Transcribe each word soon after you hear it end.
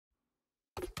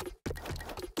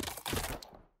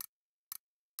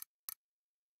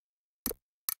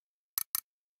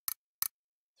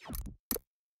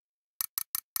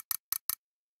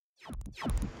I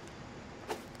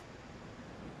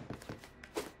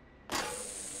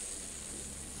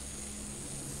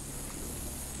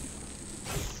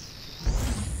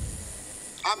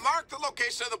marked the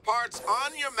location of the parts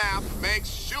on your map. Make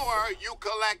sure you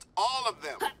collect all of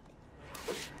them.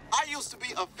 I used to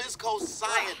be a Fisco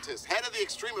scientist, head of the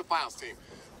Extremophiles team.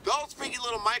 Those freaky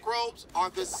little microbes are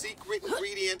the secret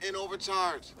ingredient in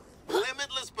Overcharge.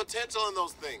 Limitless potential in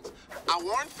those things. I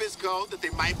warned Fisco that they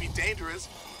might be dangerous,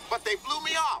 but they blew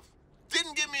me off.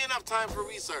 Didn't give me enough time for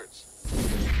research.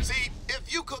 See,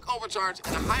 if you cook Overcharge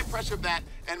in a high-pressure vat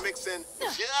and mix in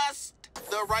just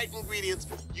the right ingredients,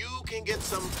 you can get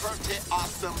some pretty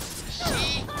awesome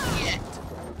shit.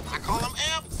 I call them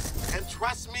amps, and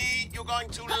trust me, you're going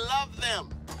to love them.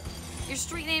 Your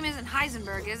street name isn't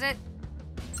Heisenberg, is it?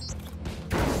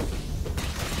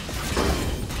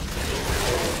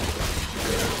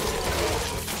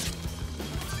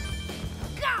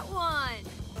 Got one!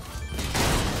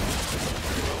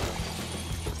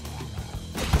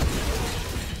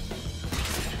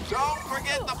 Don't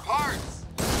forget the parts.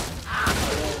 I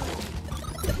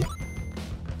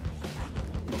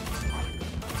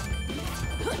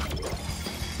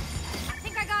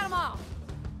think I got them all.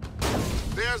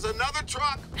 There's another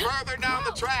truck further down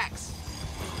the tracks.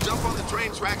 Jump on the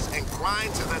train tracks and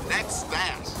grind to the next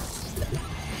stash.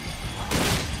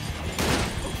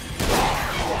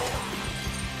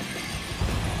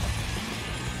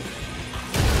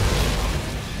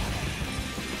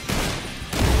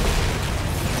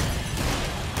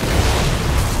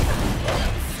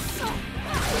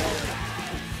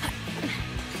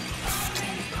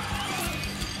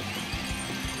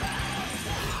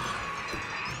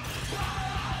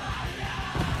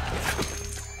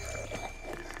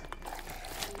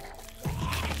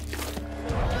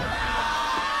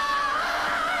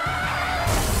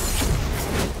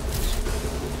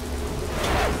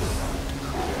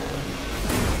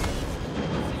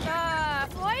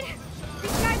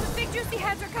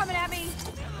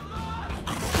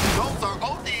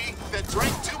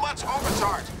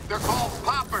 Overcharge. They're called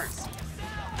poppers.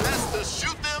 Best to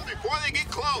shoot them before they get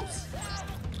close.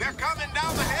 They're coming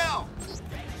down the hill.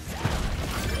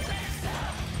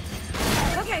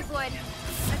 Okay, Floyd.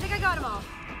 I think I got them all.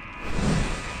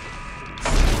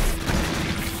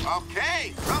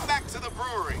 Okay, come back to the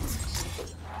brewery.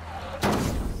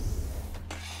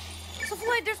 So,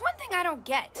 Floyd, there's one thing I don't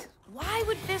get. Why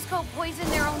would Fisco poison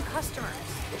their own customers?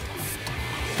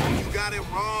 You got it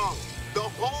wrong. The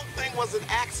whole thing was an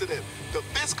accident. The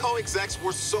Fisco execs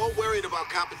were so worried about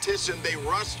competition, they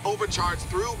rushed Overcharge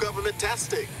through government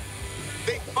testing.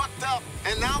 They fucked up,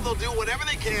 and now they'll do whatever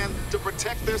they can to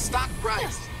protect their stock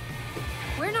price.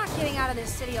 We're not getting out of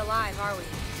this city alive, are we?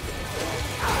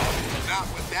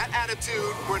 Not with that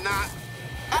attitude, we're not.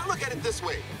 I look at it this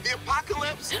way. The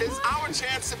apocalypse is our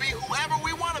chance to be whoever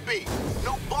we want to be.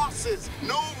 No bosses,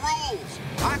 no rules.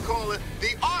 I call it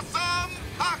the awesome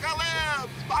apocalypse.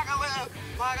 Apocalypse.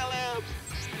 Apocalypse.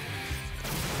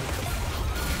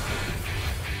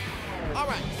 All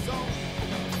right, so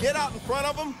get out in front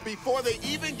of them before they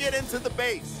even get into the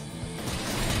base.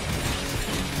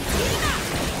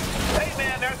 Hey,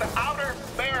 man, there's an outer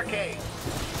barricade.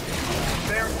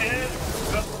 There is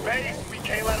the base. We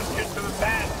can't let them get to the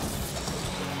back.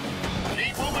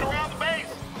 Keep moving around the base.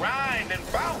 Grind and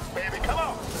bounce, baby. Come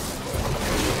on.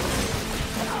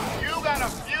 You got a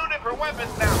few different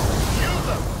weapons now. Use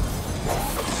them.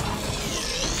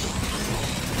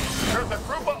 There's a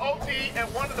group of OT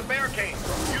at one of the barricades.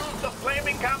 Use the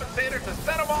flaming compensator to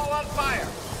set them all on fire.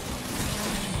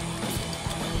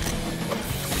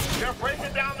 They're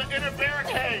breaking down the inner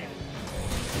barricade.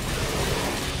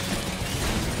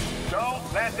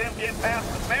 Don't let them get past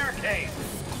the barricade.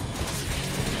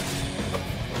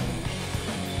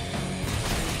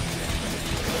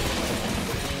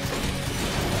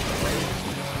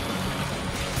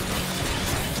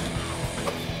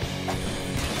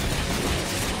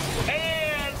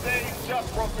 And they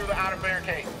just broke through the outer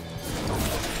barricade.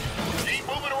 Keep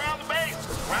moving around the base.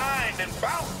 Grind and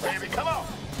bounce, baby. Come on.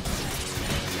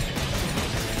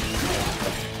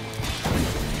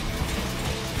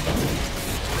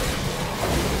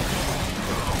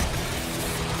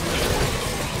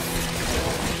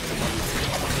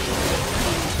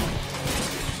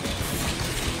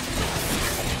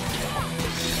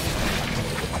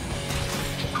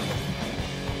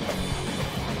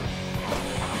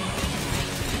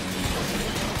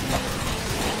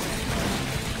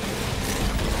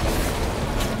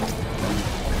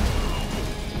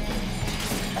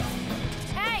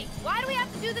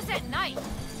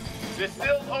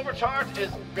 Distilled Overcharge is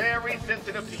very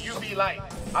sensitive to UV light.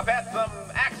 I've had some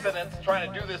accidents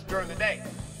trying to do this during the day.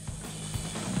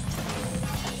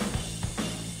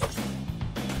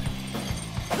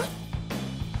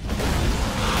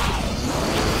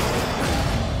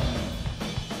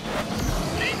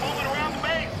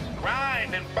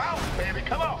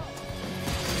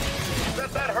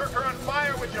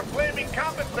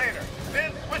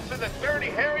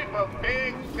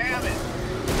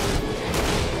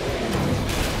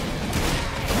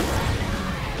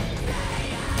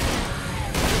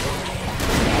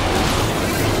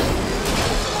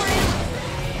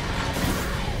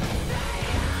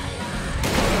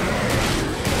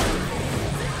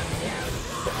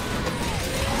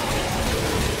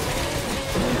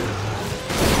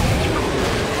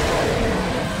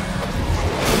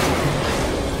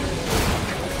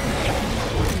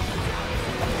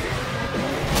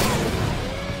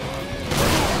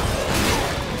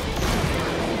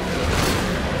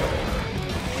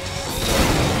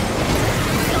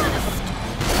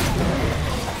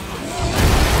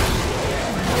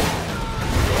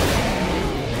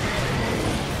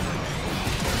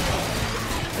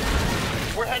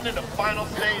 in the final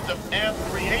stage of amp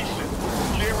creation.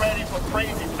 Get ready for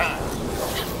crazy time.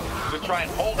 Just try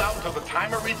and hold out until the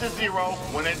timer reaches 0.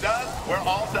 When it does, we're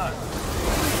all done.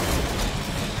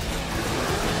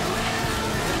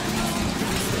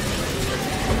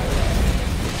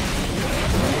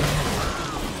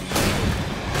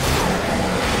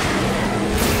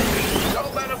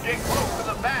 Don't let them get close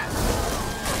to the bat.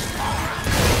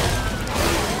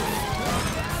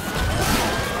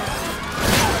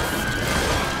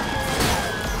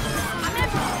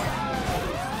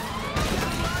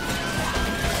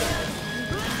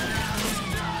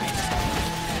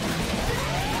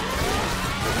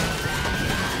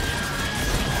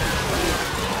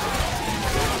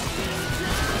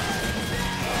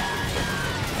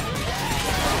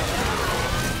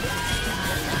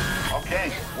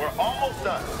 Okay, we're almost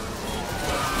done.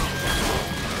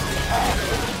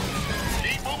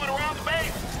 Keep moving around the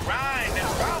base. Grind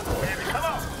and bounce, baby. Come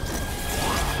on.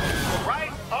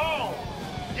 Right on.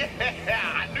 Yeah,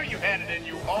 I knew you had it in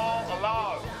you all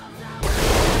along.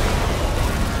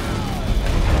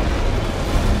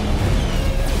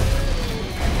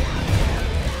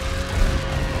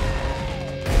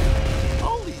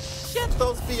 Holy shit,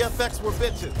 those VFX were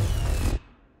bitches.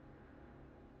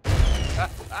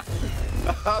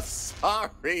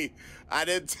 Sorry, I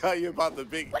didn't tell you about the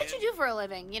big... What did you do for a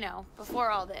living, you know, before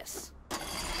all this?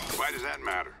 Why does that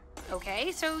matter?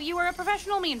 Okay, so you were a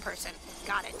professional mean person.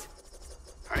 Got it.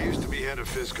 I used to be head of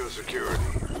Fisco Security.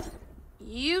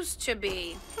 Used to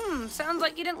be. Sounds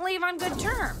like you didn't leave on good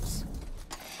terms.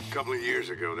 A couple of years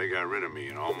ago, they got rid of me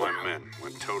and all my men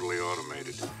went totally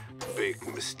automated. Big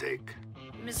mistake.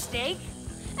 Mistake?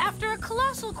 After a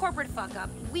colossal corporate fuck-up,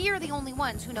 we are the only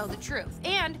ones who know the truth.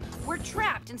 And we're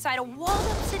trapped inside a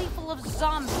walled-up city full of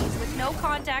zombies with no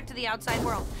contact to the outside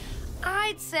world.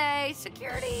 I'd say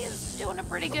security is doing a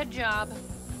pretty good job.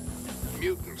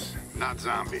 Mutants, not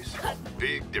zombies.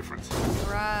 Big difference.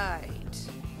 Right.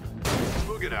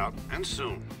 We'll get out, and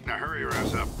soon. Now hurry your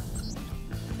ass up.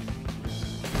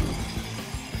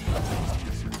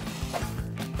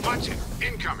 Watch it.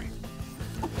 Incoming.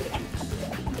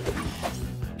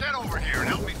 Get over here and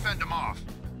help me fend them off.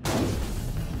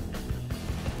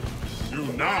 You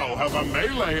now have a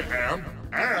melee amp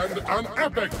and an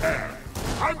epic amp.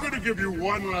 I'm gonna give you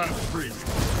one last treat.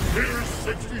 Here's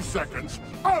 60 seconds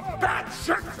of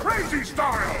batshit crazy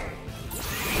style!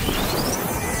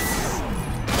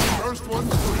 First one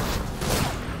free.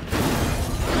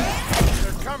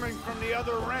 They're coming from the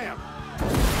other ramp.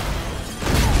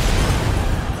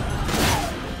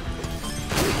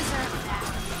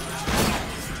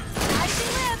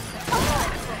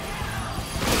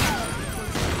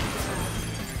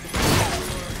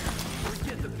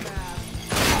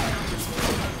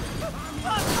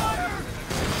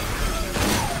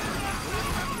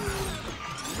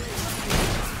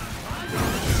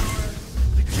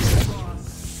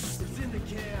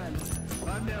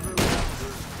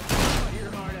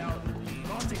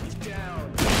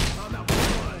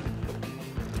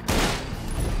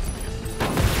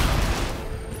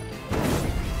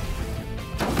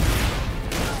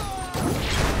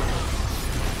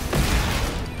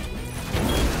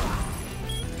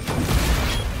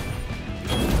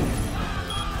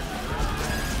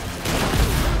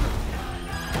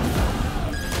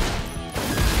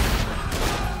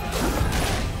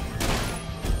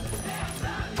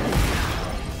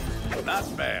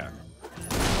 Not bad.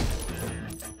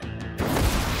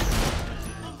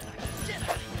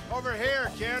 Over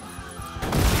here, kid.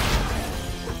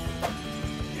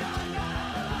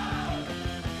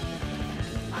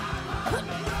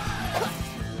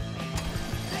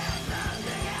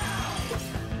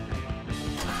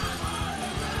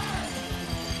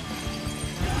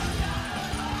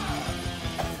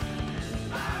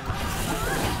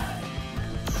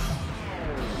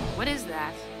 What is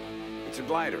that? It's a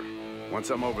glider. Once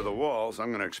I'm over the walls,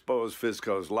 I'm gonna expose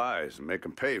Fisco's lies and make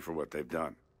them pay for what they've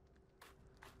done.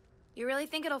 You really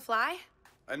think it'll fly?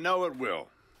 I know it will,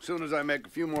 as soon as I make a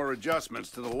few more adjustments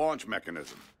to the launch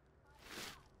mechanism.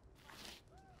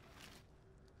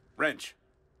 Wrench.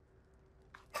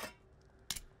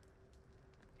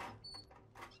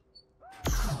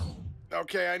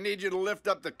 Okay, I need you to lift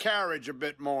up the carriage a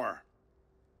bit more.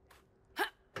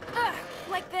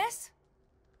 Like this?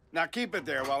 Now keep it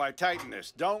there while I tighten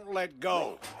this. Don't let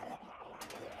go.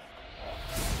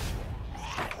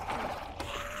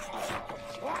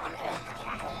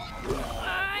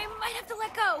 I might have to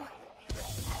let go.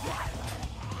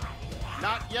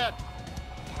 Not yet.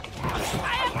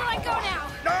 I have to let go now.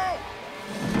 No!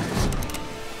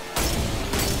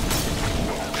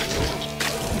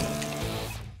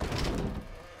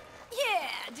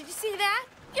 Yeah, did you see that?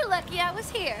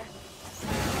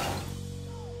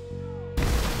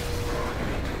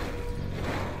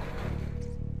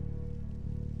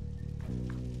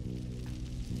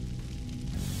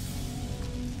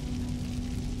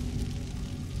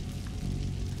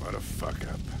 What a fuck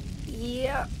up.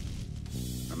 Yeah.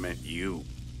 I meant you.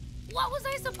 What was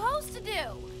I supposed to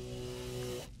do?